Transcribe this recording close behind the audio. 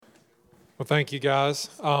Well, thank you, guys.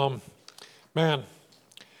 Man, I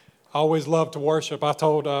always love to worship. I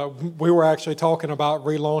told we were actually talking about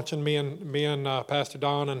relaunching me and Pastor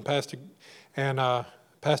Don and Pastor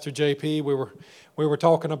JP. We were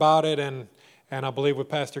talking about it, and I believe with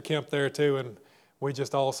Pastor Kemp there too. And we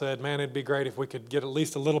just all said, man, it'd be great if we could get at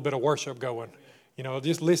least a little bit of worship going. You know,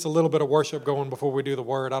 just at least a little bit of worship going before we do the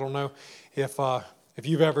word. I don't know if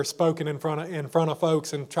you've ever spoken in front of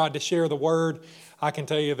folks and tried to share the word. I can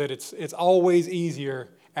tell you that it's always easier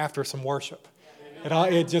after some worship.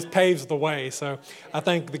 It just paves the way. So I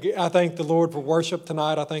thank the Lord for worship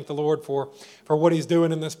tonight. I thank the Lord for what He's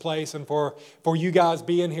doing in this place, and for you guys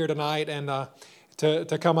being here tonight, and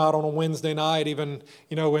to come out on a Wednesday night, even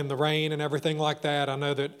in the rain and everything like that. I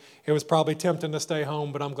know that it was probably tempting to stay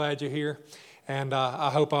home, but I'm glad you're here. And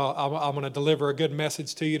I hope I'm going to deliver a good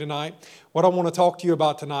message to you tonight. What I want to talk to you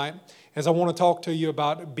about tonight is I want to talk to you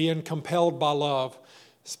about being compelled by love,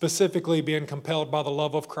 specifically being compelled by the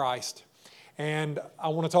love of Christ. And I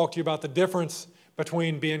want to talk to you about the difference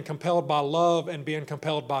between being compelled by love and being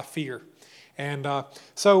compelled by fear. And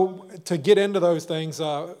so to get into those things,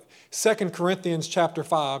 2 Corinthians chapter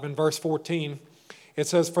 5 and verse 14, it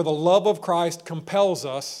says, "For the love of Christ compels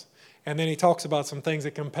us." And then he talks about some things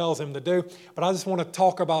it compels him to do. But I just want to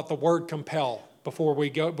talk about the word compel before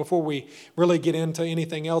we really get into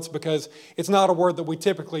anything else, because it's not a word that we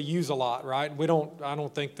typically use a lot, right? I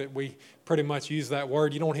don't think that we pretty much use that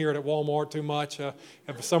word. You don't hear it at Walmart too much.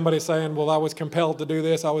 If somebody's saying, well, I was compelled to do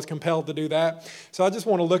this, I was compelled to do that. So I just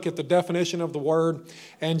want to look at the definition of the word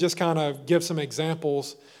and just kind of give some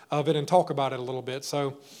examples of it and talk about it a little bit.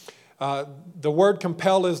 So the word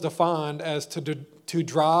compel is defined as to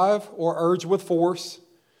drive or urge with force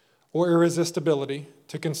or irresistibility,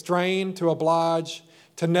 to constrain, to oblige,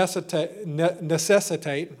 to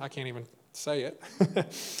necessitate, I can't even say it,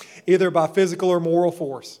 either by physical or moral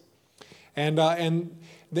force. And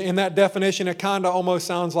in that definition, it kind of almost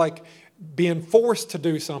sounds like being forced to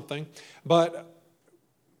do something. But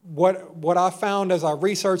what I found as I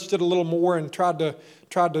researched it a little more and tried to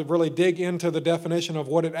really dig into the definition of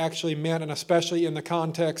what it actually meant, and especially in the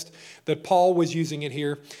context that Paul was using it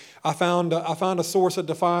here, I found a source that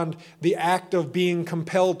defined the act of being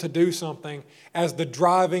compelled to do something as the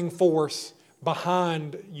driving force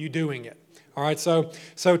behind you doing it. All right, so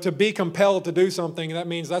to be compelled to do something, that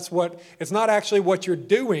means it's not actually what you're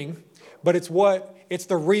doing, but it's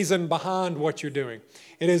the reason behind what you're doing.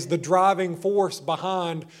 It is the driving force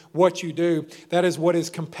behind what you do. That is what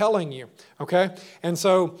is compelling you, okay? And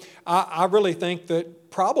so I really think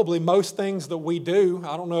that probably most things that we do,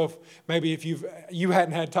 I don't know if maybe if you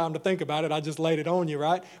hadn't had time to think about it, I just laid it on you,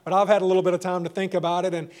 right? But I've had a little bit of time to think about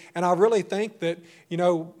it, and I really think that,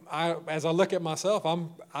 as I look at myself,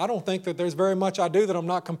 I don't think that there's very much I do that I'm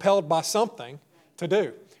not compelled by something to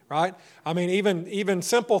do. Right? I mean, even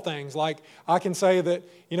simple things like I can say that,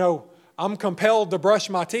 I'm compelled to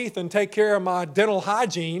brush my teeth and take care of my dental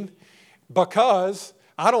hygiene because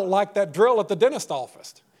I don't like that drill at the dentist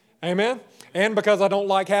office. Amen? And because I don't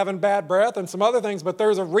like having bad breath and some other things, but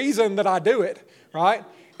there's a reason that I do it, right?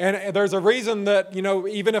 And there's a reason that,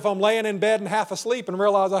 even if I'm laying in bed and half asleep and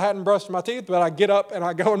realize I hadn't brushed my teeth, but I get up and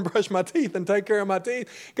I go and brush my teeth and take care of my teeth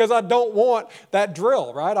because I don't want that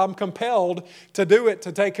drill, right? I'm compelled to do it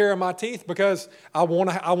to take care of my teeth because I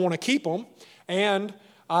want to keep them, and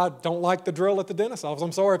I don't like the drill at the dentist office.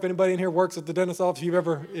 I'm sorry if anybody in here works at the dentist office.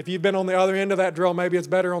 If you've been on the other end of that drill, maybe it's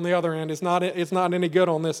better on the other end. It's not any good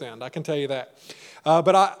on this end. I can tell you that.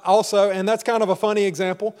 But I also, and that's kind of a funny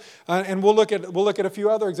example, and we'll look at a few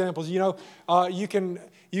other examples. You can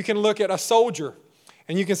look at a soldier,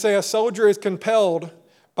 and you can say a soldier is compelled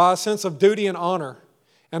by a sense of duty and honor,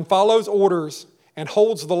 and follows orders and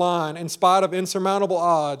holds the line in spite of insurmountable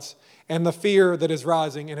odds and the fear that is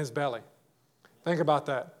rising in his belly. Think about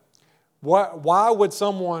that. Why would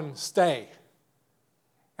someone stay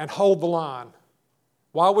and hold the line?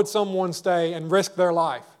 Why would someone stay and risk their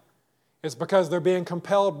life? It's because they're being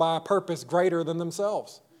compelled by a purpose greater than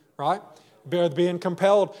themselves, right? They're being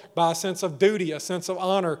compelled by a sense of duty, a sense of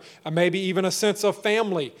honor, maybe even a sense of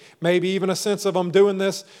family, maybe even a sense of I'm doing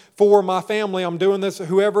this for my family, I'm doing this,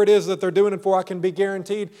 whoever it is that they're doing it for. I can be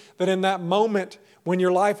guaranteed that in that moment when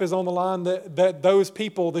your life is on the line, that those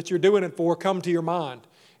people that you're doing it for come to your mind,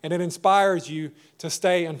 and it inspires you to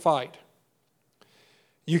stay and fight.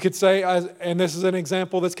 You could say, and this is an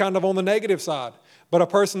example that's kind of on the negative side, but a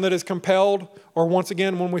person that is compelled, or once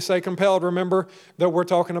again, when we say compelled, remember that we're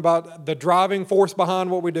talking about the driving force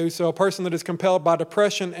behind what we do. So a person that is compelled by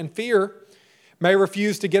depression and fear may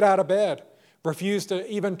refuse to get out of bed, refuse to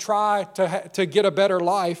even try to get a better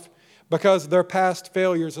life because their past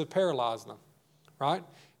failures have paralyzed them, right?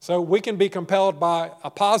 So we can be compelled by a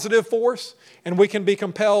positive force and we can be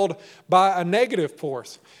compelled by a negative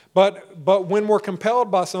force. But when we're compelled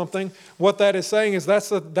by something, what that is saying is that's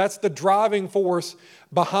the driving force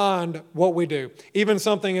behind what we do. Even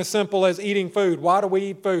something as simple as eating food. Why do we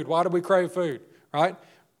eat food? Why do we crave food? Right?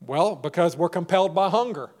 Well, because we're compelled by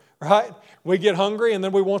hunger. Right? We get hungry and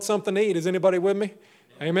then we want something to eat. Is anybody with me?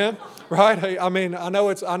 Amen? Right? I mean, I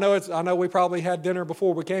know we probably had dinner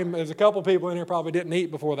before we came. There's a couple people in here probably didn't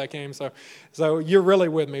eat before they came, so you're really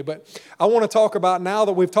with me. But I want to talk about, now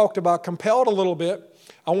that we've talked about compelled a little bit,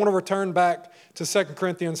 I want to return back to 2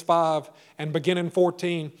 Corinthians 5 and begin in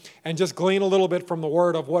 14 and just glean a little bit from the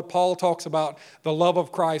word of what Paul talks about the love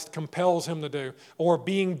of Christ compels him to do, or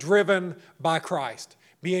being driven by Christ.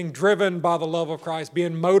 Being driven by the love of Christ,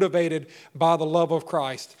 being motivated by the love of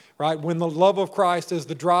Christ, right? When the love of Christ is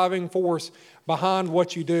the driving force behind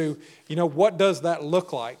what you do, what does that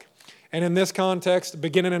look like? And in this context,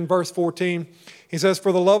 beginning in verse 14, he says,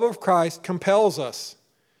 "For the love of Christ compels us,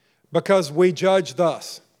 because we judge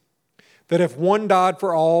thus, that if one died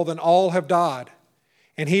for all, then all have died.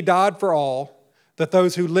 And he died for all, that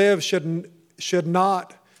those who live should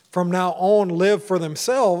not from now on live for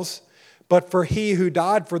themselves, but for he who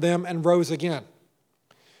died for them and rose again."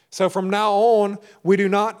 So from now on, we do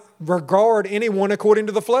not regard anyone according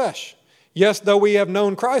to the flesh. Yes, though we have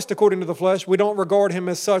known Christ according to the flesh, we don't regard him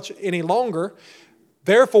as such any longer.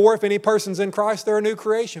 Therefore, if any person's in Christ, they're a new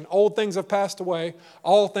creation. Old things have passed away.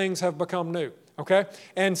 All things have become new. Okay?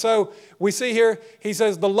 And so we see here, he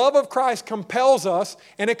says, the love of Christ compels us,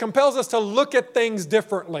 and it compels us to look at things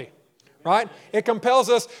differently. Right? It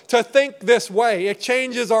compels us to think this way. It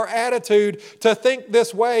changes our attitude to think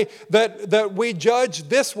this way, that we judge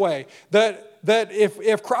this way. That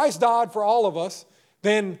if Christ died for all of us,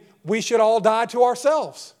 then we should all die to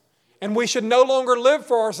ourselves. And we should no longer live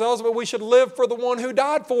for ourselves, but we should live for the one who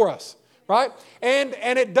died for us. Right? And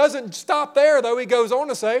it doesn't stop there, though. He goes on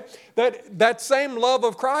to say that same love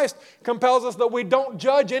of Christ compels us that we don't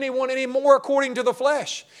judge anyone anymore according to the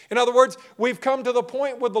flesh. In other words, we've come to the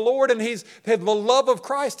point with the Lord, and the love of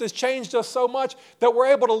Christ has changed us so much that we're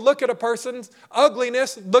able to look at a person's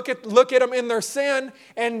ugliness, look at them in their sin,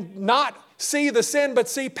 and not see the sin, but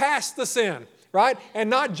see past the sin. Right? And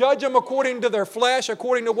not judge them according to their flesh,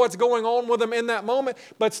 according to what's going on with them in that moment,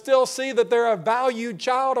 but still see that they're a valued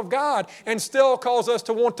child of God and still cause us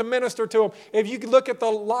to want to minister to them. If you look at the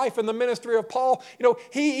life and the ministry of Paul,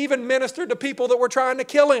 he even ministered to people that were trying to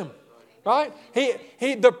kill him. Right?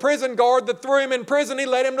 The prison guard that threw him in prison, he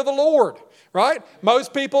led him to the Lord. Right?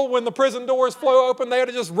 Most people, when the prison doors flew open, they had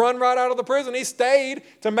to just run right out of the prison. He stayed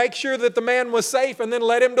to make sure that the man was safe and then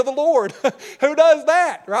led him to the Lord. Who does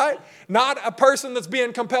that? Right? Not a person that's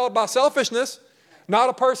being compelled by selfishness. Not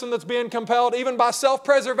a person that's being compelled even by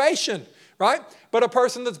self-preservation. Right? But a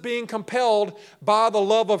person that's being compelled by the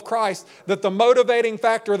love of Christ, that the motivating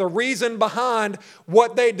factor, the reason behind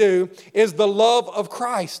what they do is the love of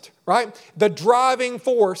Christ, right? The driving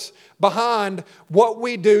force behind what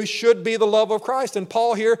we do should be the love of Christ. And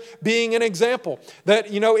Paul here being an example that,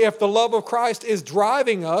 if the love of Christ is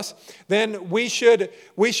driving us, then we should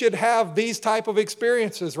have these type of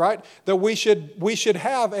experiences, right? That we should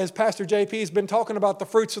have, as Pastor JP has been talking about, the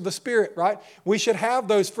fruits of the Spirit, right? We should have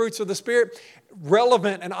those fruits of the Spirit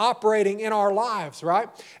relevant and operating in our lives, right?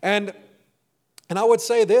 And I would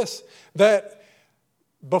say this, that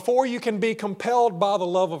before you can be compelled by the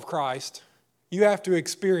love of Christ, you have to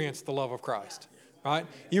experience the love of Christ, right?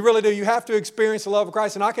 You really do. You have to experience the love of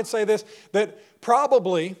Christ. And I could say this, that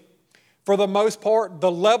probably, for the most part,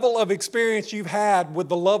 the level of experience you've had with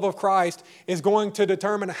the love of Christ is going to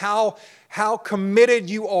determine how committed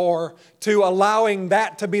you are to allowing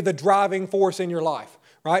that to be the driving force in your life.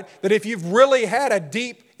 Right? That if you've really had a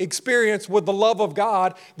deep experience with the love of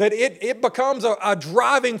God, that it becomes a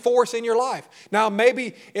driving force in your life. Now,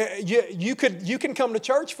 maybe you can come to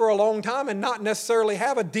church for a long time and not necessarily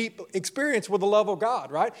have a deep experience with the love of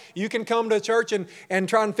God, right? You can come to church and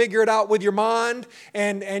try and figure it out with your mind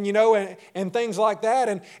and things like that.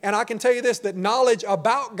 And I can tell you this, that knowledge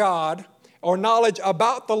about God or knowledge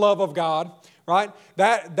about the love of God, right?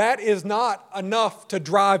 That is not enough to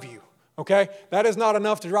drive you. Okay? That is not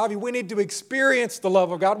enough to drive you. We need to experience the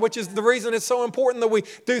love of God, which is the reason it's so important that we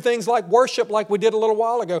do things like worship like we did a little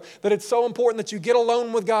while ago. That it's so important that you get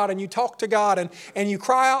alone with God and you talk to God and you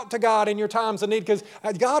cry out to God in your times of need, because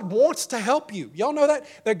God wants to help you. Y'all know that?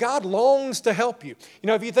 That God longs to help you.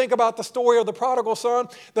 If you think about the story of the prodigal son,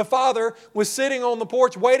 the father was sitting on the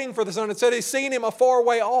porch waiting for the son. It said he's seen him a far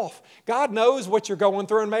way off. God knows what you're going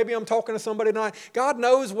through, and maybe I'm talking to somebody tonight. God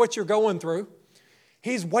knows what you're going through.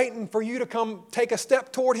 He's waiting for you to come take a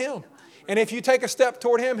step toward Him. And if you take a step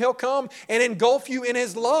toward Him, He'll come and engulf you in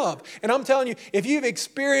His love. And I'm telling you, if you've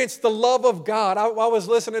experienced the love of God, I was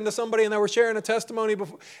listening to somebody and they were sharing a testimony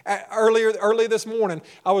early this morning.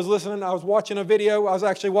 I was watching a video. I was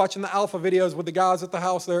actually watching the Alpha videos with the guys at the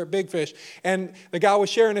house there at Big Fish. And the guy was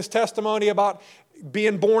sharing his testimony about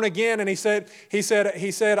being born again, and he said,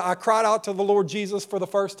 I cried out to the Lord Jesus for the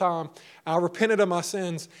first time. I repented of my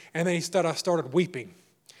sins, and then I started weeping.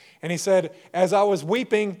 And he said, as I was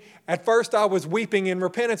weeping, at first I was weeping in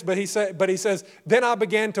repentance, but he says, then I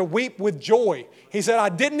began to weep with joy. He said, I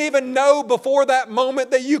didn't even know before that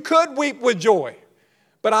moment that you could weep with joy.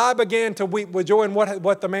 But I began to weep with joy, and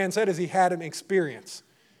what the man said is he had an experience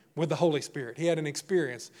with the Holy Spirit. He had an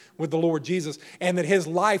experience with the Lord Jesus, and that his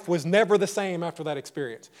life was never the same after that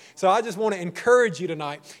experience. So I just want to encourage you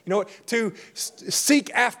tonight, to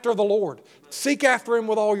seek after the Lord. Seek after Him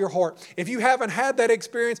with all your heart. If you haven't had that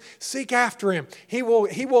experience, seek after Him. He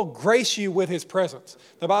will grace you with His presence.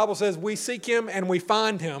 The Bible says we seek Him and we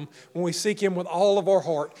find Him when we seek Him with all of our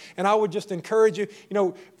heart. And I would just encourage you,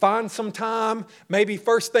 find some time, maybe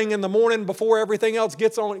first thing in the morning before everything else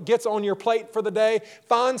gets on your plate for the day.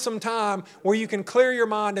 Find some time where you can clear your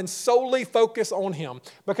mind and solely focus on Him.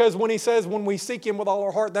 Because when He says when we seek Him with all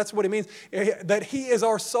our heart, that's what He means, that He is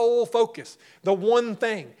our sole focus, the one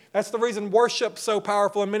thing. That's the reason worship's so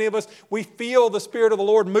powerful. And many of us, we feel the Spirit of the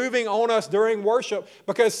Lord moving on us during worship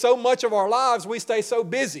because so much of our lives we stay so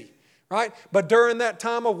busy, right? But during that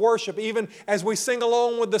time of worship, even as we sing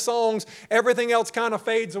along with the songs, everything else kind of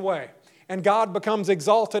fades away. And God becomes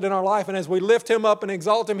exalted in our life. And as we lift Him up and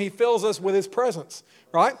exalt Him, He fills us with His presence,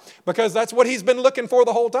 right? Because that's what He's been looking for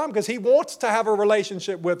the whole time, because He wants to have a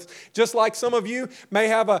relationship with. Just like some of you may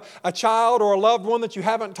have a child or a loved one that you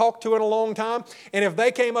haven't talked to in a long time. And if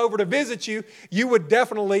they came over to visit you, you would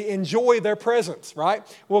definitely enjoy their presence, right?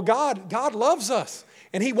 Well, God loves us.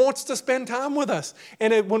 And He wants to spend time with us.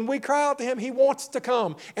 And when we cry out to Him, He wants to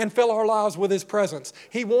come and fill our lives with His presence.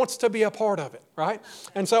 He wants to be a part of it, right?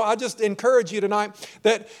 And so I just encourage you tonight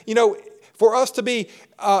that, for us to be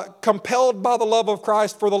compelled by the love of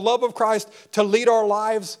Christ, for the love of Christ to lead our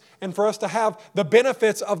lives, and for us to have the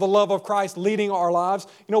benefits of the love of Christ leading our lives,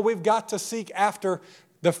 we've got to seek after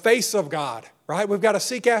the face of God, right? We've got to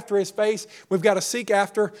seek after His face. We've got to seek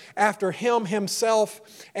after Him Himself.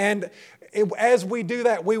 And as we do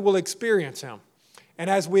that, we will experience Him. And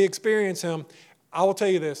as we experience Him, I will tell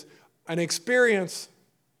you this, an experience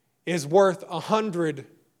is worth 100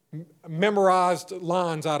 memorized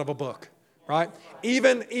lines out of a book, right?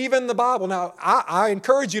 Even the Bible. Now, I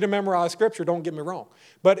encourage you to memorize Scripture, don't get me wrong.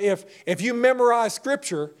 But if you memorize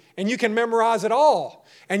Scripture and you can memorize it all,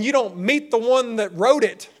 and you don't meet the one that wrote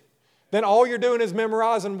it, then all you're doing is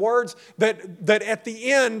memorizing words that at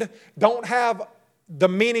the end don't have the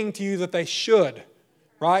meaning to you that they should,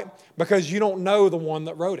 right? Because you don't know the one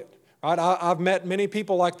that wrote it, right? I've met many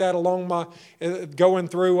people like that along my going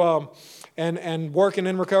through and working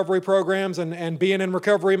in recovery programs and being in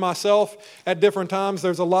recovery myself at different times.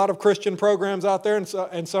 There's a lot of Christian programs out there, and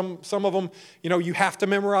some of them, you have to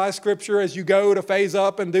memorize Scripture as you go to phase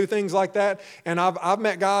up and do things like that. And I've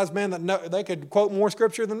met guys, man, that they could quote more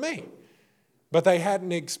Scripture than me, but they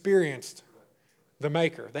hadn't experienced the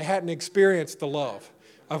Maker. They hadn't experienced the love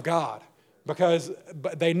of God because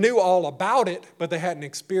they knew all about it, but they hadn't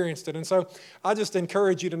experienced it. And so I just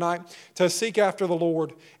encourage you tonight to seek after the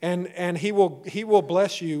Lord, and He will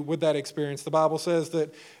bless you with that experience. The Bible says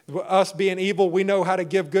that us being evil, we know how to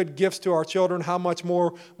give good gifts to our children. How much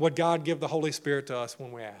more would God give the Holy Spirit to us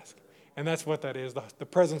when we ask? And that's what that is, the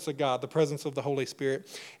presence of God, the presence of the Holy Spirit.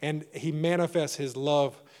 And He manifests His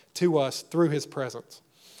love to us through His presence.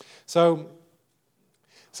 So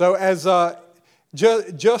as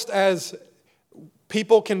just as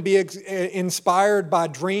people can be inspired by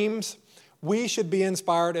dreams, we should be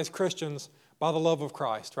inspired as Christians by the love of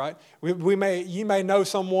Christ, right? You may know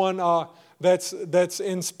someone that's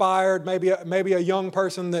inspired, maybe a young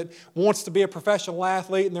person that wants to be a professional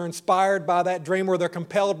athlete, and they're inspired by that dream, or they're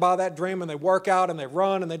compelled by that dream, and they work out and they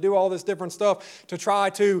run and they do all this different stuff to try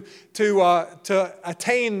to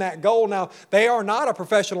attain that goal. Now, they are not a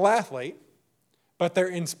professional athlete, but they're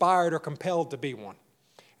inspired or compelled to be one.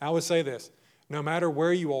 I would say this, no matter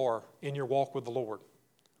where you are in your walk with the Lord,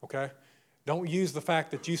 okay? Don't use the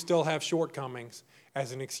fact that you still have shortcomings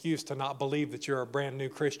as an excuse to not believe that you're a brand new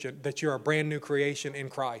Christian, that you're a brand new creation in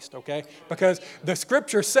Christ, okay? Because the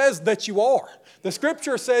Scripture says that you are. The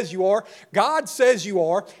Scripture says you are. God says you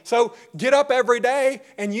are. So get up every day,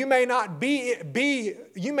 and you may not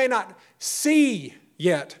see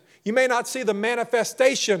yet You may not see the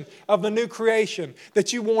manifestation of the new creation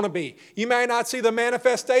that you want to be. You may not see the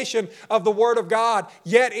manifestation of the Word of God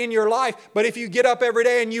yet in your life. But if you get up every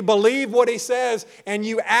day and you believe what He says and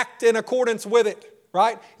you act in accordance with it,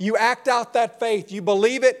 right? You act out that faith. You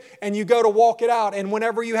believe it and you go to walk it out. And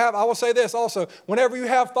whenever you have, I will say this also, whenever you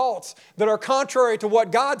have thoughts that are contrary to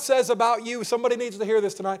what God says about you, somebody needs to hear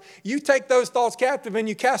this tonight, you take those thoughts captive and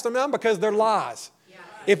you cast them down because they're lies.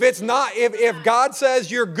 If it's not, if God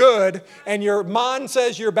says you're good and your mind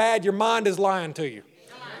says you're bad, your mind is lying to you.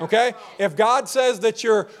 Okay? If God says that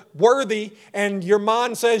you're worthy and your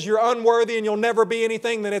mind says you're unworthy and you'll never be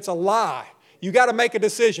anything, then it's a lie. You got to make a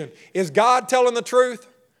decision. Is God telling the truth?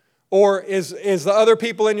 Or is the other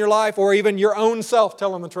people in your life or even your own self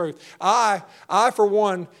telling the truth? I, for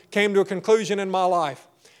one, came to a conclusion in my life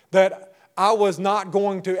that I was not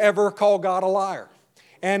going to ever call God a liar.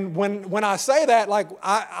 And when I say that, like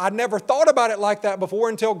I never thought about it like that before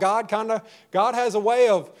until God has a way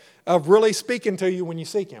of really speaking to you when you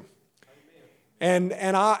seek Him. And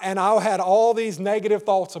I had all these negative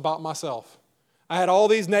thoughts about myself. I had all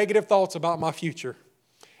these negative thoughts about my future.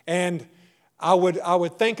 And I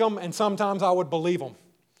would think them and sometimes I would believe them.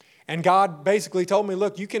 And God basically told me,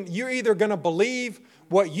 look, you're either going to believe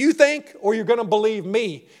what you think or you're going to believe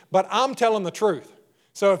me, but I'm telling the truth.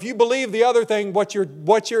 So if you believe the other thing, what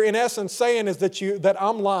you're in essence saying is that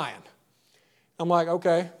I'm lying. I'm like,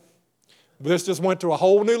 okay. This just went to a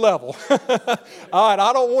whole new level. All right,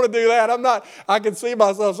 I don't want to do that. I can see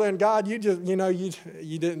myself saying, God, you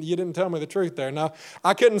didn't tell me the truth there. No,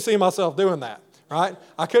 I couldn't see myself doing that, right?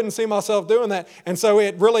 I couldn't see myself doing that. And so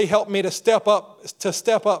it really helped me to step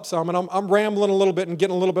up some. And I'm rambling a little bit and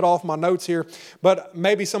getting a little bit off my notes here. But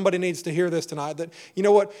maybe somebody needs to hear this tonight that, you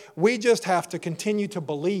know what? We just have to continue to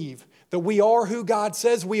believe that we are who God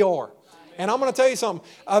says we are. And I'm going to tell you something.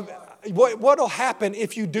 What will happen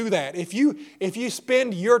if you do that? If you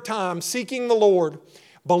spend your time seeking the Lord,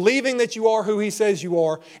 believing that you are who He says you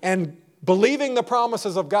are, and believing the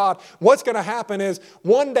promises of God, what's going to happen is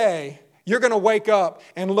one day you're going to wake up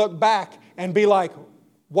and look back and be like,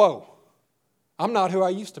 whoa, I'm not who I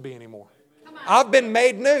used to be anymore. I've been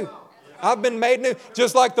made new. I've been made new.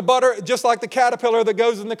 Just like the caterpillar that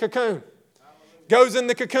goes in the cocoon. Goes in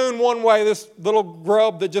the cocoon one way, this little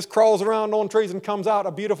grub that just crawls around on trees and comes out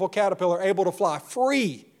a beautiful caterpillar able to fly,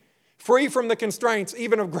 free from the constraints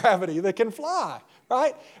even of gravity that can fly,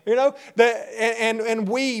 right? You know, and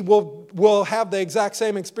we will have the exact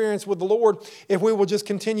same experience with the Lord if we will just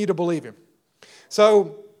continue to believe Him.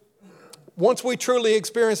 So once we truly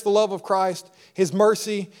experience the love of Christ, His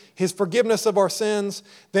mercy, His forgiveness of our sins,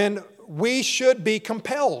 then we should be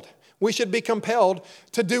compelled. We should be compelled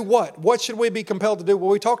to do what? What should we be compelled to do? Well,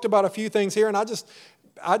 we talked about a few things here, and I just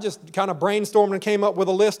kind of brainstormed and came up with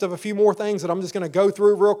a list of a few more things that I'm just going to go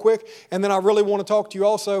through real quick. And then I really want to talk to you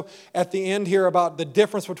also at the end here about the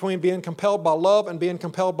difference between being compelled by love and being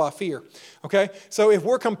compelled by fear. Okay? So if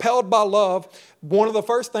we're compelled by love, one of the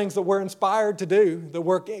first things that we're inspired to do, that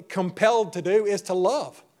we're compelled to do, is to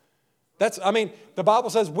love. The Bible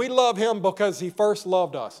says we love Him because He first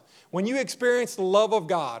loved us. When you experience the love of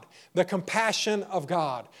God, the compassion of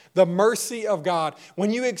God, the mercy of God,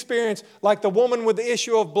 when you experience, like the woman with the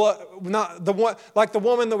issue of blood, like the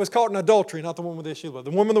woman that was caught in adultery, not the woman with the issue of blood,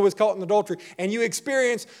 the woman that was caught in adultery, and you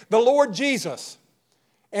experience the Lord Jesus,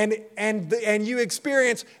 and you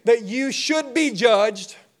experience that you should be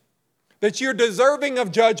judged, that you're deserving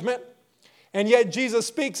of judgment, and yet Jesus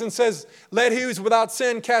speaks and says, let he who's without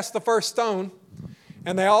sin cast the first stone,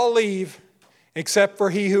 and they all leave except for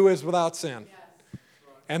he who is without sin.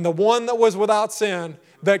 And the one that was without sin,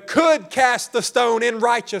 that could cast the stone in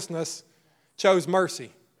righteousness, chose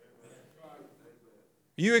mercy.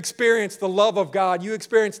 You experience the love of God. You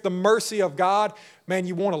experience the mercy of God. Man,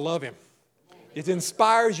 you want to love Him. It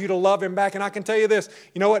inspires you to love Him back. And I can tell you this,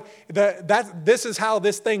 you know what? This is how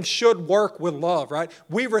this thing should work with love, right?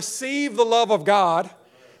 We receive the love of God.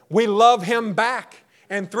 We love Him back.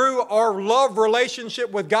 And through our love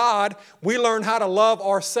relationship with God, we learn how to love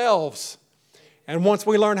ourselves. And once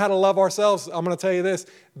we learn how to love ourselves, I'm going to tell you this,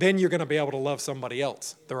 then you're going to be able to love somebody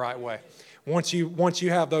else the right way. Once you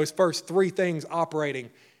have those first three things operating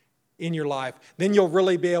in your life, then you'll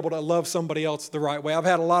really be able to love somebody else the right way. I've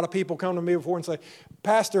had a lot of people come to me before and say,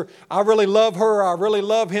 Pastor, I really love her, I really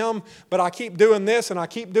love him, but I keep doing this and I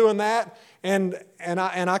keep doing that. And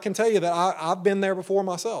I can tell you that I've been there before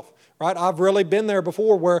myself. Right? I've really been there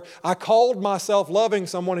before where I called myself loving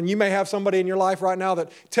someone, and you may have somebody in your life right now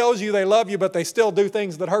that tells you they love you, but they still do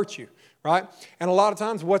things that hurt you, right? And a lot of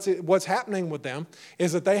times what's happening with them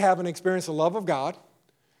is that they haven't experienced the love of God,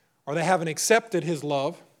 or they haven't accepted His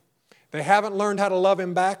love. They haven't learned how to love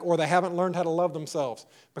Him back, or they haven't learned how to love themselves.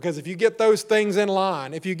 Because if you get those things in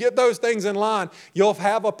line, you'll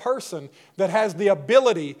have a person that has the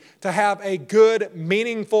ability to have a good,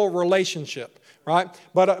 meaningful relationship. Right?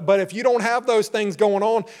 But if you don't have those things going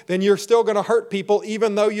on, then you're still going to hurt people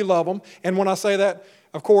even though you love them. And when I say that,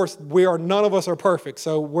 of course, none of us are perfect.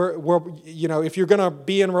 So we're if you're going to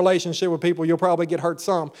be in a relationship with people, you'll probably get hurt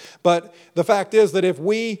some. But the fact is that if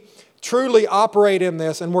we truly operate in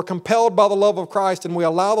this and we're compelled by the love of Christ and we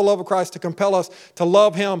allow the love of Christ to compel us to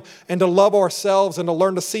love Him and to love ourselves and to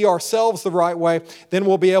learn to see ourselves the right way, then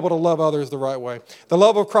we'll be able to love others the right way. The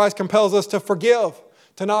love of Christ compels us to forgive,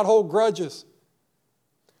 to not hold grudges,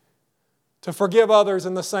 to forgive others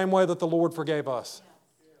in the same way that the Lord forgave us,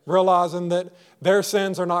 realizing that their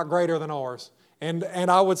sins are not greater than ours. And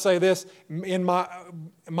I would say this, in my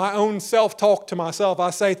own self-talk to myself, I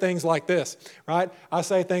say things like this, right? I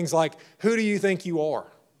say things like, who do you think you are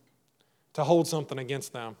to hold something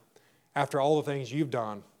against them after all the things you've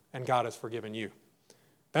done and God has forgiven you?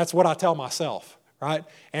 That's what I tell myself, right?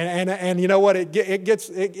 And you know what?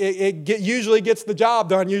 It usually gets the job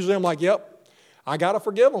done. Usually I'm like, yep, I got to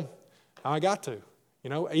forgive them. I got to.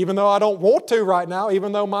 Even though I don't want to right now,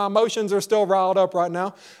 even though my emotions are still riled up right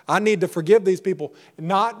now, I need to forgive these people.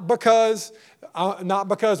 Not because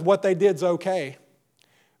what they did is okay,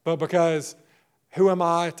 but because who am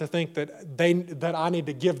I to think that I need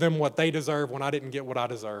to give them what they deserve when I didn't get what I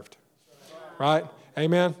deserved? Right?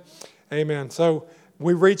 Amen? Amen. So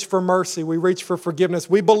we reach for mercy. We reach for forgiveness.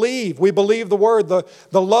 We believe the Word. The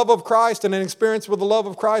love of Christ and an experience with the love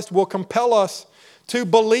of Christ will compel us to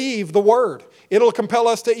believe the Word. It'll compel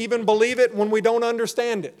us to even believe it when we don't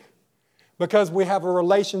understand it, because we have a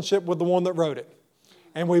relationship with the one that wrote it.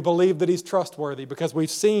 And we believe that He's trustworthy because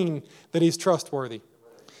we've seen that He's trustworthy.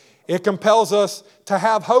 It compels us to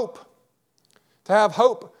have hope. To have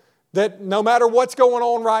hope that no matter what's going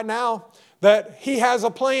on right now, that He has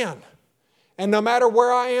a plan. And no matter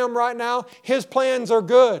where I am right now, His plans are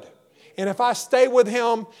good. And if I stay with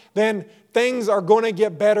Him, then things are going to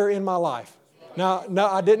get better in my life. Now, no,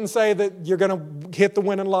 I didn't say that you're going to hit the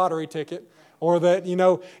winning lottery ticket or that,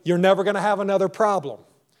 you're never going to have another problem.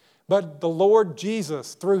 But the Lord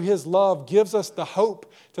Jesus, through His love, gives us the hope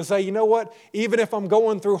to say, you know what? Even if I'm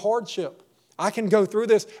going through hardship, I can go through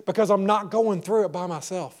this because I'm not going through it by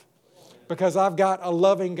myself. Because I've got a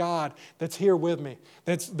loving God that's here with me,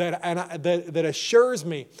 that assures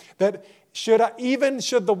me that should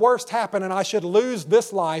the worst happen and I should lose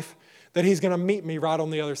this life, that He's going to meet me right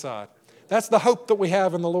on the other side. That's the hope that we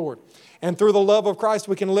have in the Lord. And through the love of Christ,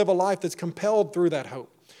 we can live a life that's compelled through that hope,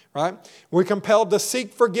 right? We're compelled to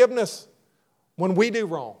seek forgiveness when we do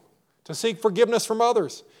wrong, to seek forgiveness from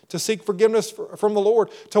others, to seek forgiveness from the Lord,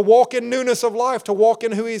 to walk in newness of life, to walk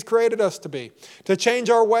in who He's created us to be, to change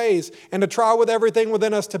our ways, and to try with everything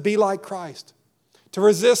within us to be like Christ, to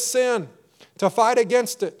resist sin, to fight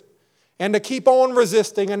against it, and to keep on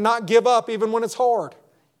resisting and not give up even when it's hard,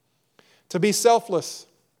 to be selfless,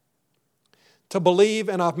 to believe,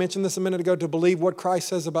 and I've mentioned this a minute ago, to believe what Christ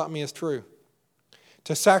says about me is true.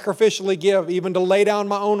 To sacrificially give, even to lay down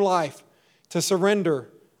my own life, to surrender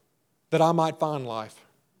that I might find life.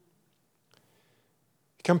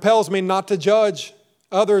 It compels me not to judge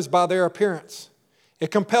others by their appearance.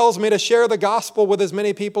 It compels me to share the gospel with as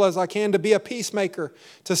many people as I can, to be a peacemaker,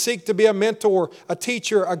 to seek to be a mentor, a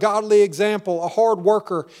teacher, a godly example, a hard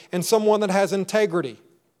worker, and someone that has integrity.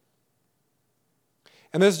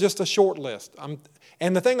 And this is just a short list.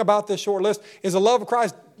 And the thing about this short list is the love of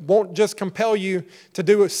Christ won't just compel you to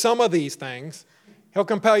do some of these things. He'll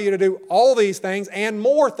compel you to do all these things and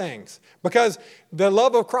more things. Because the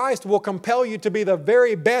love of Christ will compel you to be the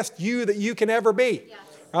very best you that you can ever be. Yes.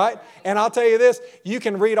 Right? And I'll tell you this, you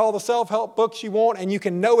can read all the self-help books you want and you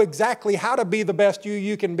can know exactly how to be the best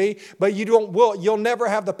you can be, but you'll never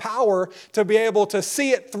have the power to be able to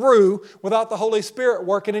see it through without the Holy Spirit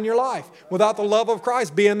working in your life, without the love of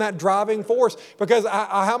Christ being that driving force. Because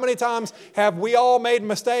how many times have we all made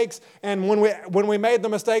mistakes, and when we made the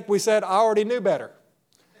mistake, we said, I already knew better.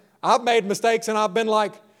 I've made mistakes and I've been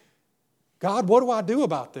like, God, what do I do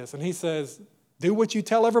about this? And He says, do what you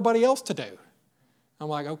tell everybody else to do. I'm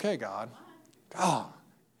like, okay, God.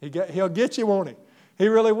 He'll get you, won't He? He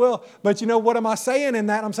really will. But you know, what am I saying in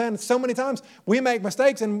that? I'm saying so many times we make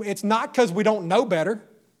mistakes, and it's not because we don't know better.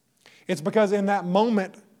 It's because in that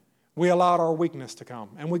moment we allowed our weakness to come.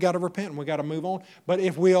 And we got to repent and we got to move on. But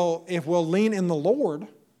if we'll lean in the Lord,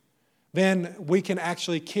 then we can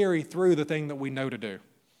actually carry through the thing that we know to do.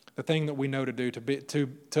 The thing that we know to do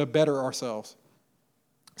to better ourselves.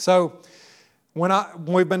 So,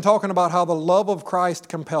 we've been talking about how the love of Christ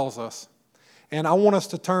compels us. And I want us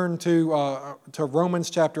to turn to Romans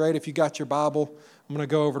chapter 8. If you got your Bible, I'm going to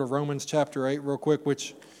go over to Romans chapter 8 real quick,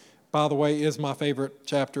 which, by the way, is my favorite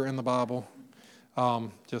chapter in the Bible,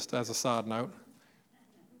 just as a side note.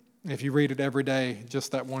 If you read it every day,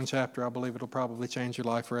 just that one chapter, I believe it'll probably change your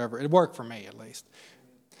life forever. It worked for me, at least.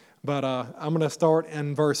 But I'm going to start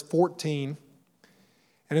in verse 14.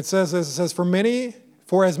 And it says this, it says,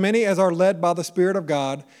 For as many as are led by the Spirit of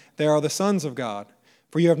God, they are the sons of God.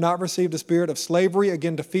 For you have not received a spirit of slavery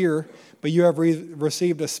again to fear, but you have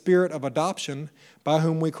received a spirit of adoption, by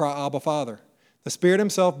whom we cry, Abba, Father. The Spirit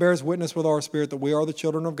himself bears witness with our spirit that we are the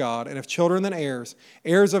children of God, and if children, then heirs,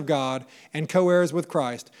 heirs of God, and co-heirs with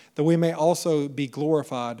Christ, that we may also be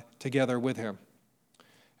glorified together with him.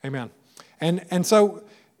 Amen. And so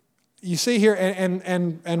you see here,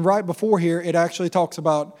 and right before here, it actually talks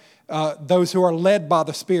about those who are led by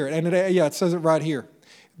the Spirit. And it says it right here.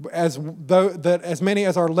 As many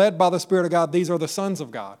as are led by the Spirit of God, these are the sons of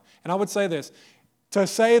God. And I would say this, to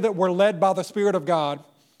say that we're led by the Spirit of God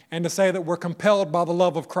and to say that we're compelled by the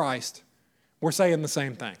love of Christ, we're saying the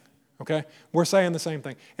same thing, okay? We're saying the same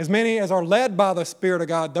thing. As many as are led by the Spirit of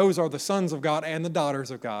God, those are the sons of God and the daughters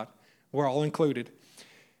of God. We're all included.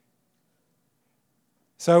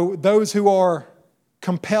 So those who are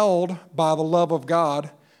compelled by the love of God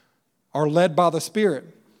are led by the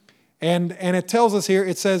Spirit. And it tells us here,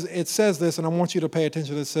 it says this, and I want you to pay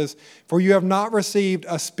attention to this. It says, For you have not received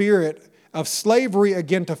a spirit of slavery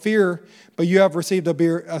again to fear, but you have received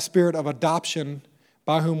a spirit of adoption,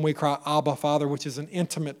 by whom we cry, Abba, Father, which is an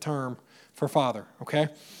intimate term for Father, okay?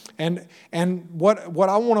 And what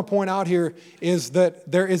I want to point out here is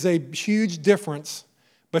that there is a huge difference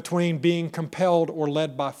between being compelled or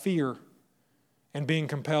led by fear and being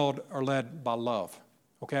compelled or led by love,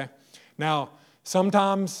 okay? Now,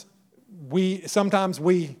 sometimes we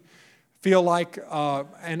feel like,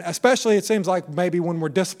 and especially it seems like maybe when we're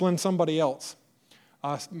disciplining somebody else,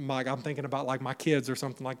 like I'm thinking about like my kids or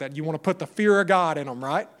something like that, you want to put the fear of God in them,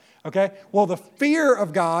 right? Okay? Well, the fear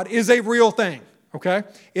of God is a real thing, okay?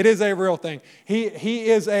 It is a real thing. He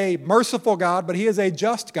is a merciful God, but he is a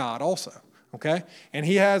just God also. Okay, and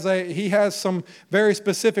he has some very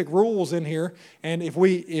specific rules in here, and if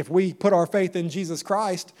we put our faith in Jesus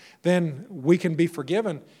Christ, then we can be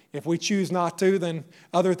forgiven. If we choose not to, then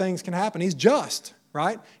other things can happen. He's just,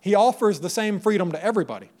 right? He offers the same freedom to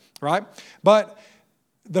everybody, right? But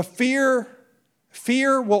the fear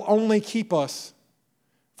will only keep us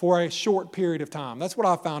for a short period of time. That's what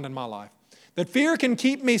I've found in my life. That fear can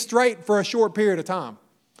keep me straight for a short period of time,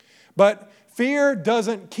 but fear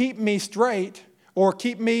doesn't keep me straight or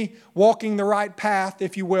keep me walking the right path,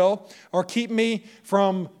 if you will, or keep me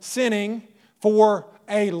from sinning for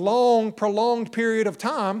a long, prolonged period of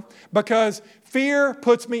time, because fear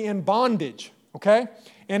puts me in bondage, okay?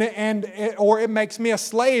 Or it makes me a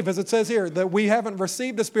slave, as it says here, that we haven't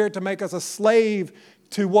received a spirit to make us a slave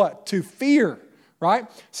to what? To fear, right?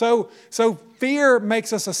 So fear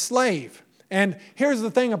makes us a slave. And here's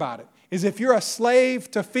the thing about it. Is if you're a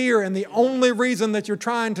slave to fear and the only reason that you're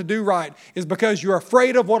trying to do right is because you're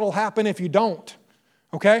afraid of what will happen if you don't,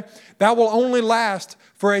 okay? That will only last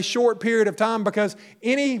for a short period of time, because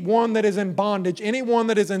anyone that is in bondage, anyone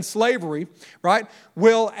that is in slavery, right,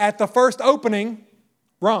 will at the first opening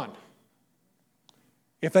run.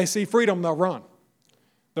 If they see freedom, they'll run.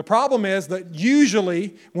 The problem is that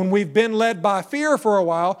usually when we've been led by fear for a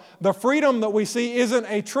while, the freedom that we see isn't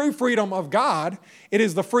a true freedom of God. It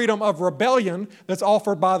is the freedom of rebellion that's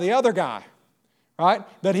offered by the other guy, right?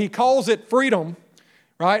 That he calls it freedom,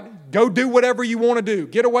 right? Go do whatever you want to do.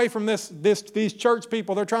 Get away from these church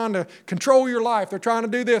people. They're trying to control your life. They're trying to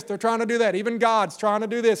do this. They're trying to do that. Even God's trying to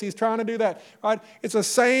do this. He's trying to do that, right? It's the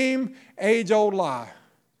same age-old lie,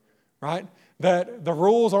 right? That the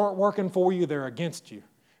rules aren't working for you. They're against you.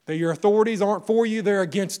 That your authorities aren't for you, they're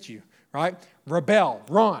against you, right? Rebel,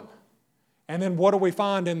 run. And then what do we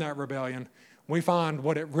find in that rebellion? We find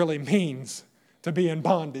what it really means to be in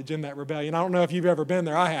bondage in that rebellion. I don't know if you've ever been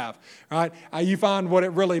there. I have, right? You find what it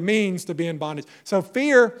really means to be in bondage. So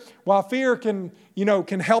fear, while fear can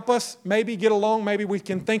help us maybe get along, maybe we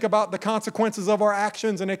can think about the consequences of our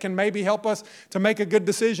actions, and it can maybe help us to make a good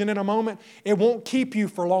decision in a moment, it won't keep you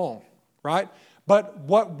for long, right? But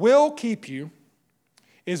what will keep you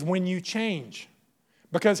is when you change.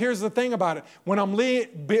 Because here's the thing about it. When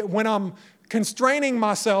I'm constraining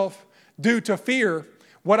myself due to fear,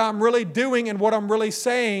 what I'm really doing and what I'm really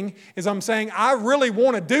saying is I'm saying, I really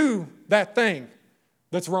want to do that thing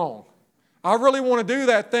that's wrong. I really want to do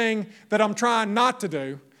that thing that I'm trying not to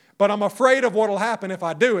do, but I'm afraid of what will happen if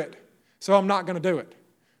I do it, so I'm not going to do it,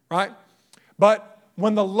 right? But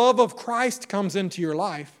when the love of Christ comes into your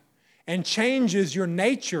life, and changes your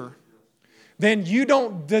nature, then you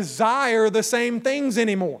don't desire the same things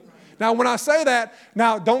anymore. Now, when I say that,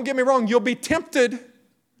 now don't get me wrong, you'll be tempted.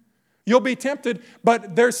 You'll be tempted,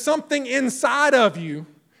 but there's something inside of you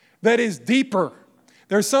that is deeper.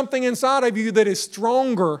 There's something inside of you that is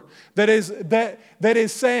stronger, that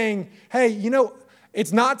is saying, hey,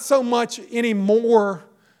 it's not so much anymore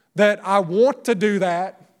that I want to do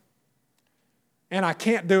that and I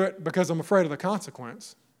can't do it because I'm afraid of the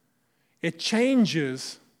consequence. It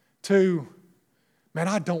changes to, man,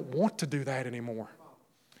 I don't want to do that anymore.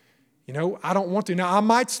 I don't want to. Now, I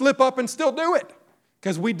might slip up and still do it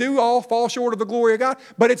because we do all fall short of the glory of God,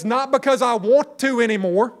 but it's not because I want to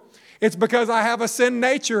anymore. It's because I have a sin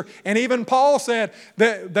nature. And even Paul said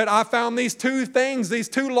that I found these two things, these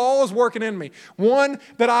two laws working in me. One,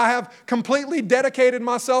 that I have completely dedicated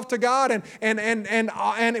myself to God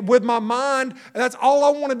and with my mind, that's all I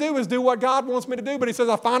want to do is do what God wants me to do. But he says,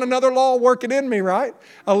 I find another law working in me, right?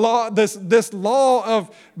 A law, this law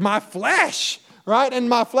of my flesh, right? And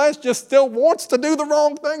my flesh just still wants to do the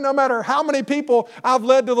wrong thing no matter how many people I've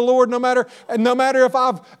led to the Lord, no matter if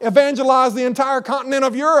I've evangelized the entire continent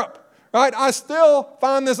of Europe. Right? I still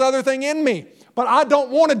find this other thing in me, but I don't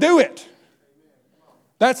want to do it.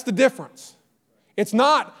 That's the difference. It's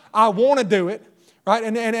not I want to do it, right?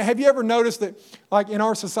 And have you ever noticed that, like in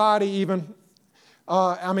our society even,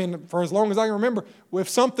 for as long as I can remember, if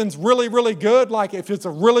something's really, really good, like if it's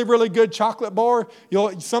a really, really good chocolate bar,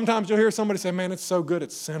 sometimes you'll hear somebody say, man, it's so good,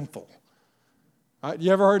 it's sinful. Right?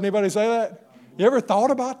 You ever heard anybody say that? You ever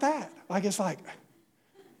thought about that?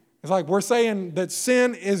 It's like we're saying that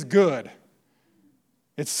sin is good.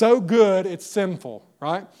 It's so good, it's sinful,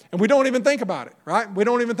 right? And we don't even think about it, right? We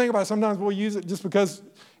don't even think about it. Sometimes we'll use it just because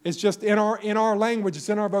it's just in our language, it's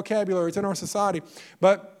in our vocabulary, it's in our society.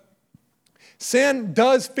 But sin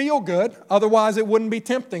does feel good, otherwise it wouldn't be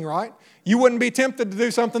tempting, right? You wouldn't be tempted to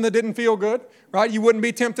do something that didn't feel good, right? You wouldn't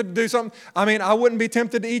be tempted to do something. I wouldn't be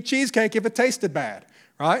tempted to eat cheesecake if it tasted bad,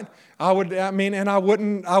 right? I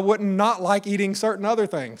wouldn't not like eating certain other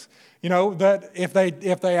things, that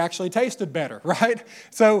if they actually tasted better, right?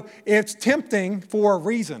 So it's tempting for a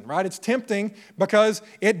reason, right? It's tempting because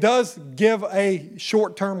it does give a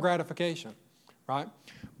short-term gratification, right?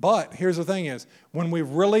 But here's the thing is, when we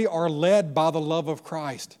really are led by the love of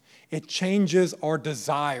Christ, it changes our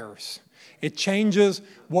desires. It changes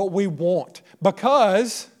what we want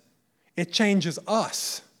because it changes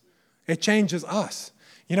us. It changes us.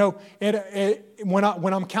 When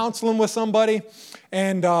I'm counseling with somebody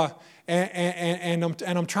and I'm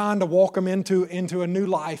trying to walk them into a new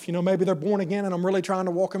life, maybe they're born again and I'm really trying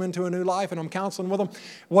to walk them into a new life and I'm counseling with them.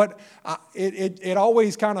 It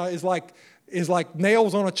always kind of is like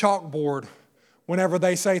nails on a chalkboard whenever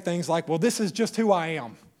they say things like, well, this is just who I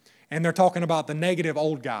am. And they're talking about the negative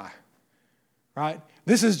old guy, right?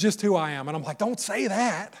 This is just who I am. And I'm like, don't say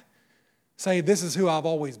that. Say, this is who I've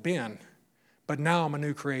always been. But now I'm a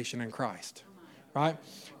new creation in Christ, right?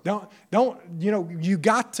 You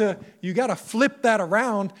got to flip that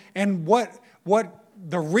around. And what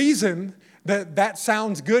the reason that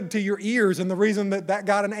sounds good to your ears and the reason that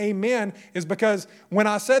got an amen is because when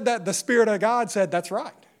I said that, the Spirit of God said, that's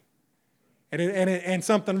right. And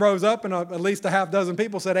something rose up and at least a half dozen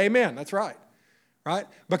people said, amen, that's right, right?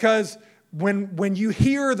 Because when you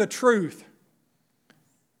hear the truth,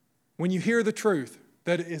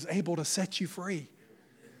 that is able to set you free,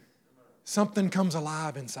 something comes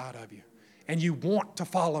alive inside of you and you want to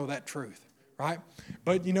follow that truth, right?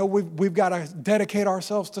 But we've got to dedicate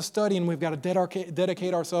ourselves to studying. We've got to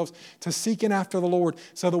dedicate ourselves to seeking after the Lord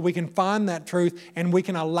so that we can find that truth and we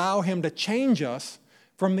can allow Him to change us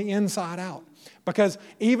from the inside out. Because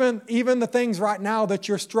even the things right now that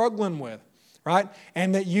you're struggling with, right?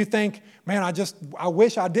 And that you think, man, I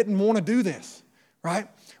wish I didn't want to do this, right?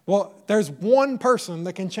 Well, there's one person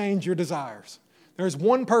that can change your desires. There's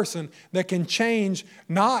one person that can change,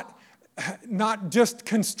 not just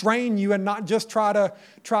constrain you and not just try to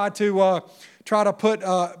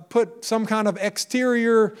put some kind of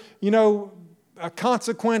exterior, a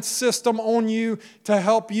consequence system on you to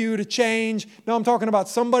help you to change. No, I'm talking about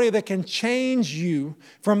somebody that can change you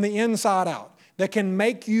from the inside out, that can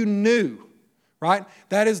make you new, right?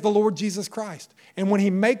 That is the Lord Jesus Christ. And when He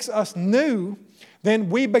makes us new, then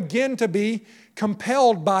we begin to be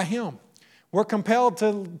compelled by Him. We're compelled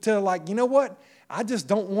to like, you know what? I just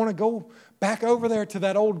don't want to go back over there to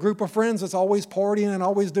that old group of friends that's always partying and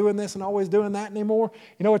always doing this and always doing that anymore.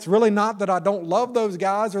 It's really not that I don't love those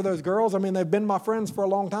guys or those girls. They've been my friends for a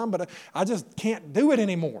long time, but I just can't do it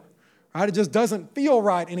anymore, right? It just doesn't feel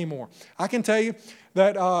right anymore. I can tell you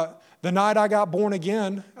that the night I got born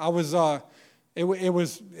again, I was it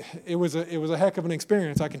was a heck of an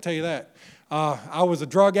experience, I can tell you that. I was a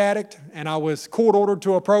drug addict, and I was court ordered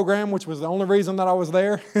to a program, which was the only reason that I was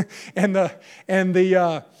there. and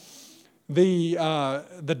the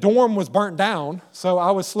dorm was burnt down, so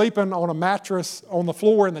I was sleeping on a mattress on the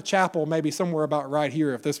floor in the chapel, maybe somewhere about right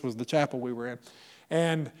here, if this was the chapel we were in.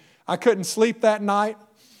 And I couldn't sleep that night.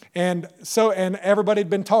 And everybody had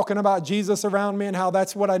been talking about Jesus around me and how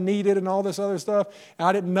that's what I needed and all this other stuff. And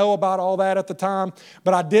I didn't know about all that at the time,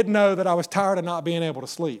 but I did know that I was tired of not being able to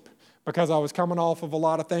sleep because I was coming off of a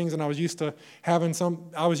lot of things, and I was used to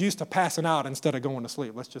passing out instead of going to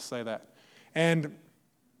sleep. Let's just say that. And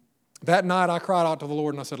that night I cried out to the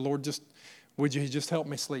Lord and I said, Lord, would you just help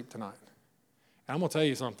me sleep tonight? And I'm going to tell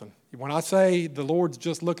you something. When I say the Lord's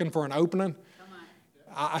just looking for an opening,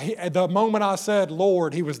 the moment I said,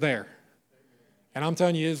 Lord, He was there. And I'm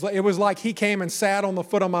telling you, it was like He came and sat on the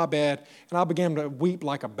foot of my bed, and I began to weep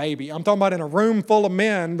like a baby. I'm talking about in a room full of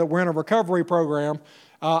men that were in a recovery program.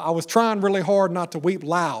 I was trying really hard not to weep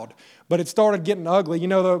loud, but it started getting ugly. You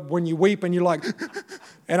know, when you weep and you're like,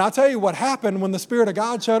 and I'll tell you what happened when the Spirit of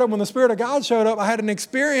God showed up. When the Spirit of God showed up, I had an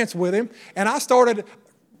experience with Him, and I started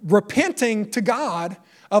repenting to God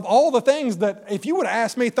of all the things that if you would have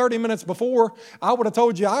asked me 30 minutes before, I would have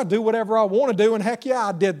told you I do whatever I want to do, and heck yeah,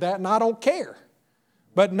 I did that, and I don't care.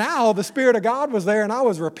 But now the Spirit of God was there, and I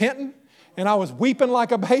was repenting, and I was weeping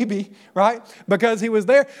like a baby, right, because He was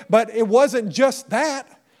there. But it wasn't just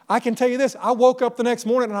that. I can tell you this, I woke up the next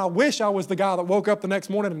morning, and I wish I was the guy that woke up the next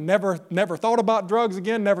morning and never thought about drugs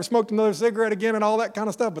again, never smoked another cigarette again and all that kind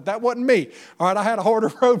of stuff, but that wasn't me. All right, I had a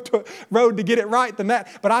harder road to get it right than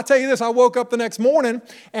that. But I tell you this, I woke up the next morning,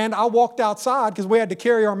 and I walked outside because we had to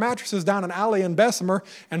carry our mattresses down an alley in Bessemer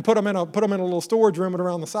and put them in a little storage room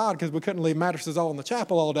around the side because we couldn't leave mattresses all in the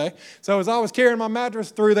chapel all day. So as I was carrying my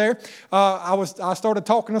mattress through there, I started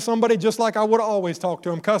talking to somebody just like I would have always talked to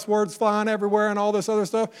them, cuss words flying everywhere and all this other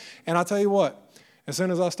stuff. And I tell you what, as soon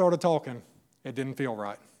as I started talking, it didn't feel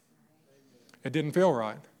right. It didn't feel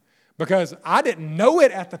right. Because I didn't know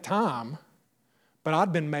it at the time, but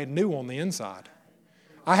I'd been made new on the inside.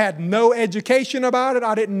 I had no education about it.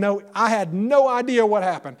 I had no idea what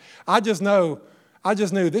happened. I just knew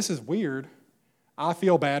this is weird. I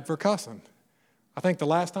feel bad for cussing. I think the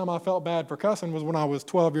last time I felt bad for cussing was when I was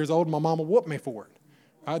 12 years old and my mama whooped me for it.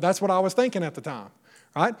 Right? That's what I was thinking at the time.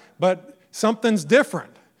 Right? But something's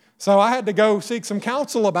different. So I had to go seek some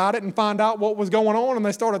counsel about it and find out what was going on. And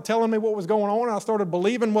they started telling me what was going on. And I started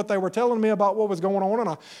believing what they were telling me about what was going on. And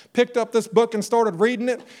I picked up this book and started reading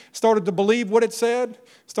it, started to believe what it said,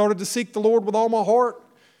 started to seek the Lord with all my heart.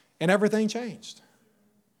 And everything changed.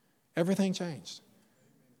 Everything changed.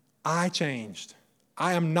 I changed.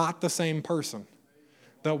 I am not the same person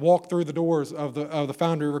that walked through the doors of the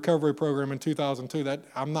Foundry Recovery Program in 2002.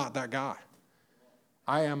 I'm not that guy.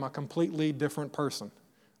 I am a completely different person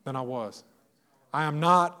than I was. I am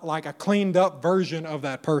not like a cleaned up version of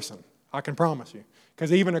that person. I can promise you.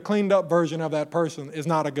 Because even a cleaned up version of that person is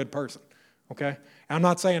not a good person. Okay? And I'm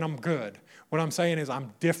not saying I'm good. What I'm saying is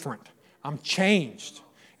I'm different. I'm changed.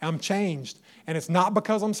 I'm changed. And it's not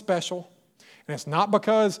because I'm special. And it's not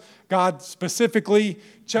because God specifically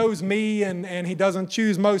chose me and He doesn't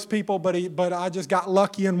choose most people, but I just got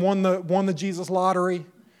lucky and won the Jesus lottery.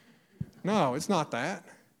 No, it's not that.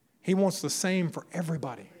 He wants the same for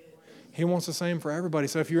everybody. He wants the same for everybody.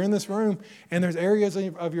 So if you're in this room and there's areas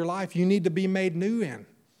of your life you need to be made new in,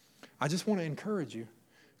 I just want to encourage you.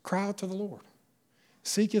 Cry out to the Lord.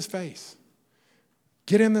 Seek His face.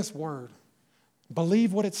 Get in this Word.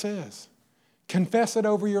 Believe what it says. Confess it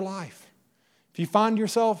over your life. If you find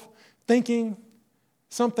yourself thinking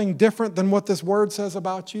something different than what this Word says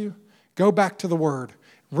about you, go back to the Word.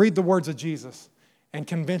 Read the words of Jesus and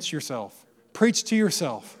convince yourself. Preach to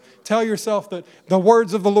yourself. Tell yourself that the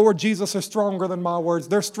words of the Lord Jesus are stronger than my words.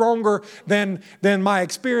 They're stronger than my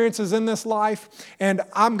experiences in this life. And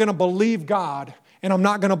I'm going to believe God. And I'm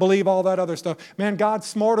not going to believe all that other stuff. Man, God's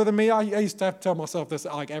smarter than me. I used to have to tell myself this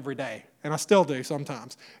like every day. And I still do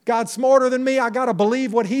sometimes. God's smarter than me. I got to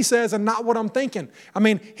believe what He says and not what I'm thinking. I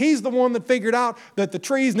mean, He's the one that figured out that the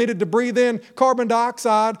trees needed to breathe in carbon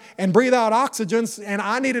dioxide and breathe out oxygen. And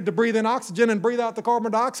I needed to breathe in oxygen and breathe out the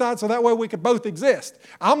carbon dioxide so that way we could both exist.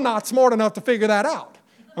 I'm not smart enough to figure that out.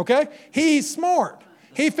 Okay? He's smart.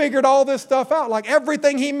 He figured all this stuff out. Like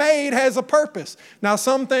everything He made has a purpose. Now,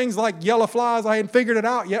 some things like yellow flies, I hadn't figured it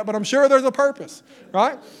out yet, but I'm sure there's a purpose,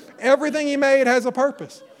 right? Everything He made has a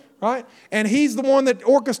purpose, right? And He's the one that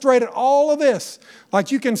orchestrated all of this.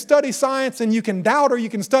 Like you can study science and you can doubt, or you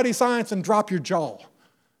can study science and drop your jaw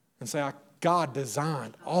and say, God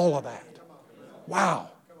designed all of that. Wow.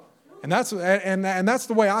 And that's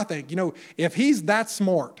the way I think. If he's that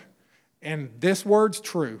smart and this word's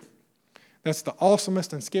true, that's the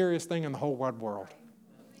awesomest and scariest thing in the whole wide world.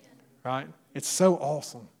 Right? It's so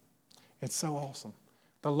awesome. It's so awesome.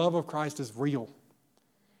 The love of Christ is real.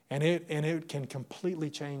 And it can completely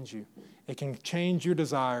change you. It can change your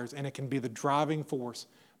desires, and it can be the driving force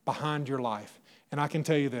behind your life. And I can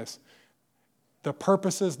tell you this. The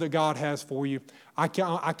purposes that God has for you, I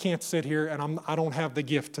can't sit here, and I don't have the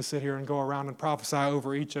gift to sit here and go around and prophesy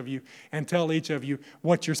over each of you and tell each of you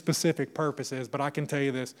what your specific purpose is. But I can tell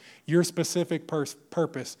you this, your specific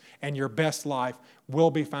purpose and your best life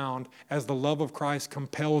will be found as the love of Christ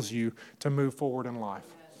compels you to move forward in life.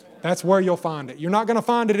 That's where you'll find it. You're not going to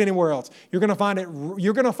find it anywhere else. You're going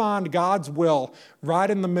to find God's will right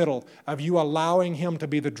in the middle of you allowing Him to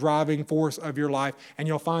be the driving force of your life. And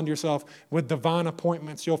you'll find yourself with divine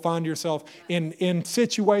appointments. You'll find yourself in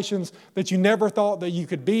situations that you never thought that you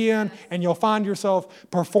could be in. And you'll find yourself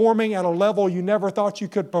performing at a level you never thought you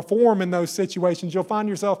could perform in those situations. You'll find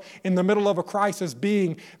yourself in the middle of a crisis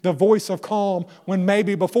being the voice of calm when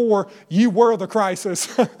maybe before you were the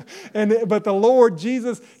crisis. But the Lord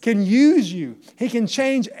Jesus can use you. He can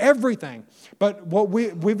change everything. But what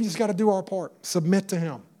we've just got to do our part. Submit to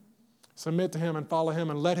Him. Submit to Him and follow Him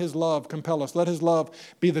and let His love compel us. Let His love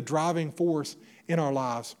be the driving force in our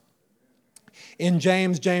lives. In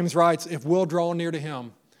James writes, if we'll draw near to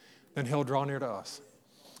Him, then He'll draw near to us.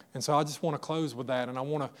 And so I just want to close with that. And I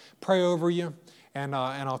want to pray over you. And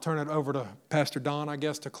I'll turn it over to Pastor Don, I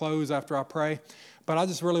guess, to close after I pray. But I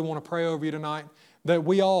just really want to pray over you tonight that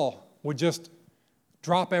we all would just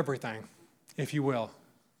drop everything, if you will,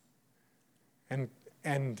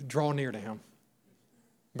 and draw near to Him.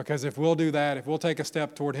 Because if we'll do that, if we'll take a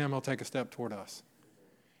step toward Him, He'll take a step toward us.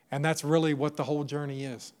 And that's really what the whole journey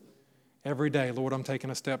is. Every day, Lord, I'm taking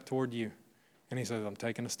a step toward you. And He says, I'm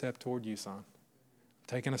taking a step toward you, son. I'm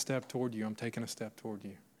taking a step toward you. I'm taking a step toward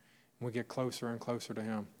you. And we get closer and closer to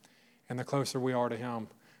Him. And the closer we are to Him,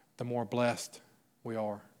 the more blessed we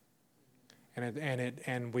are.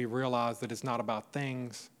 And we realize that it's not about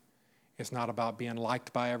things. It's not about being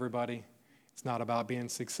liked by everybody. It's not about being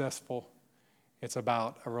successful. It's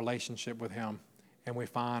about a relationship with Him. And we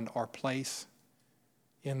find our place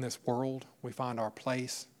in this world. We find our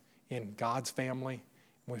place in God's family.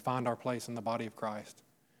 And we find our place in the body of Christ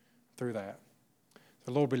through that.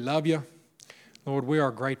 So Lord, we love you. Lord, we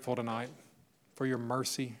are grateful tonight for your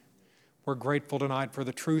mercy. We're grateful tonight for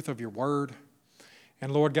the truth of your word.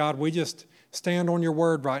 And Lord God, we just stand on your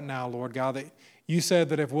word right now, Lord God, that you said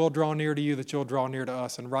that if we'll draw near to you, that you'll draw near to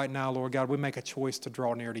us. And right now, Lord God, we make a choice to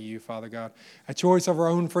draw near to you, Father God. A choice of our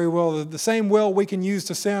own free will. The same will we can use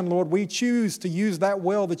to sin, Lord. We choose to use that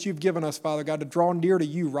will that you've given us, Father God, to draw near to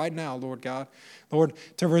you right now, Lord God. Lord,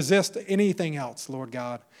 to resist anything else, Lord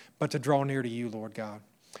God, but to draw near to you, Lord God.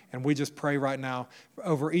 And we just pray right now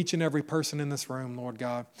over each and every person in this room, Lord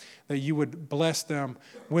God, that you would bless them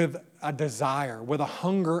with a desire, with a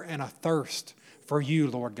hunger and a thirst for you,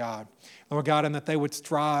 Lord God. Lord God, and that they would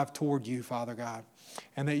strive toward you, Father God.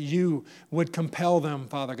 And that you would compel them,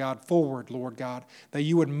 Father God, forward, Lord God. That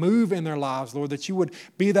you would move in their lives, Lord. That you would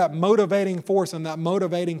be that motivating force and that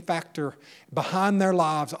motivating factor behind their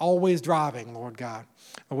lives, always driving, Lord God.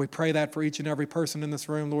 And we pray that for each and every person in this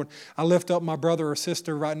room, Lord. I lift up my brother or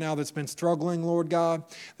sister right now that's been struggling, Lord God.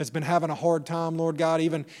 That's been having a hard time, Lord God,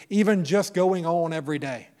 even just going on every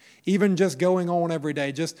day. Even just going on every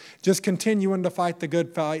day, just continuing to fight the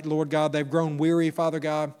good fight, Lord God. They've grown weary, Father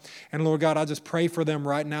God. And Lord God, I just pray for them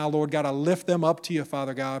right now, Lord God. I lift them up to you,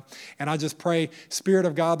 Father God. And I just pray, Spirit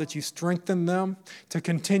of God, that you strengthen them to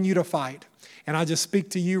continue to fight. And I just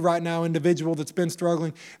speak to you right now, individual that's been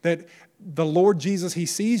struggling, that the Lord Jesus, He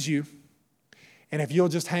sees you. And if you'll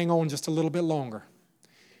just hang on just a little bit longer,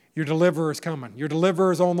 your deliverer is coming. Your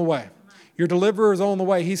deliverer is on the way. Your deliverer is on the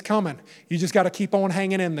way. He's coming. You just got to keep on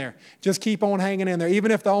hanging in there. Just keep on hanging in there. Even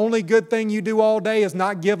if the only good thing you do all day is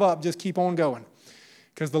not give up, just keep on going.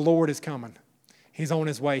 Because the Lord is coming. He's on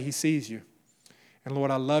His way. He sees you. And Lord,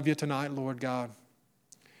 I love you tonight, Lord God.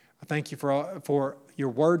 I thank you for your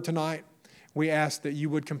word tonight. We ask that you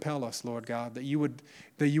would compel us, Lord God, that you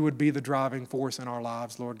would be the driving force in our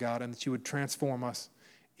lives, Lord God, and that you would transform us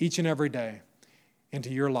each and every day into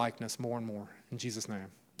your likeness more and more. In Jesus' name,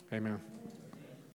 amen.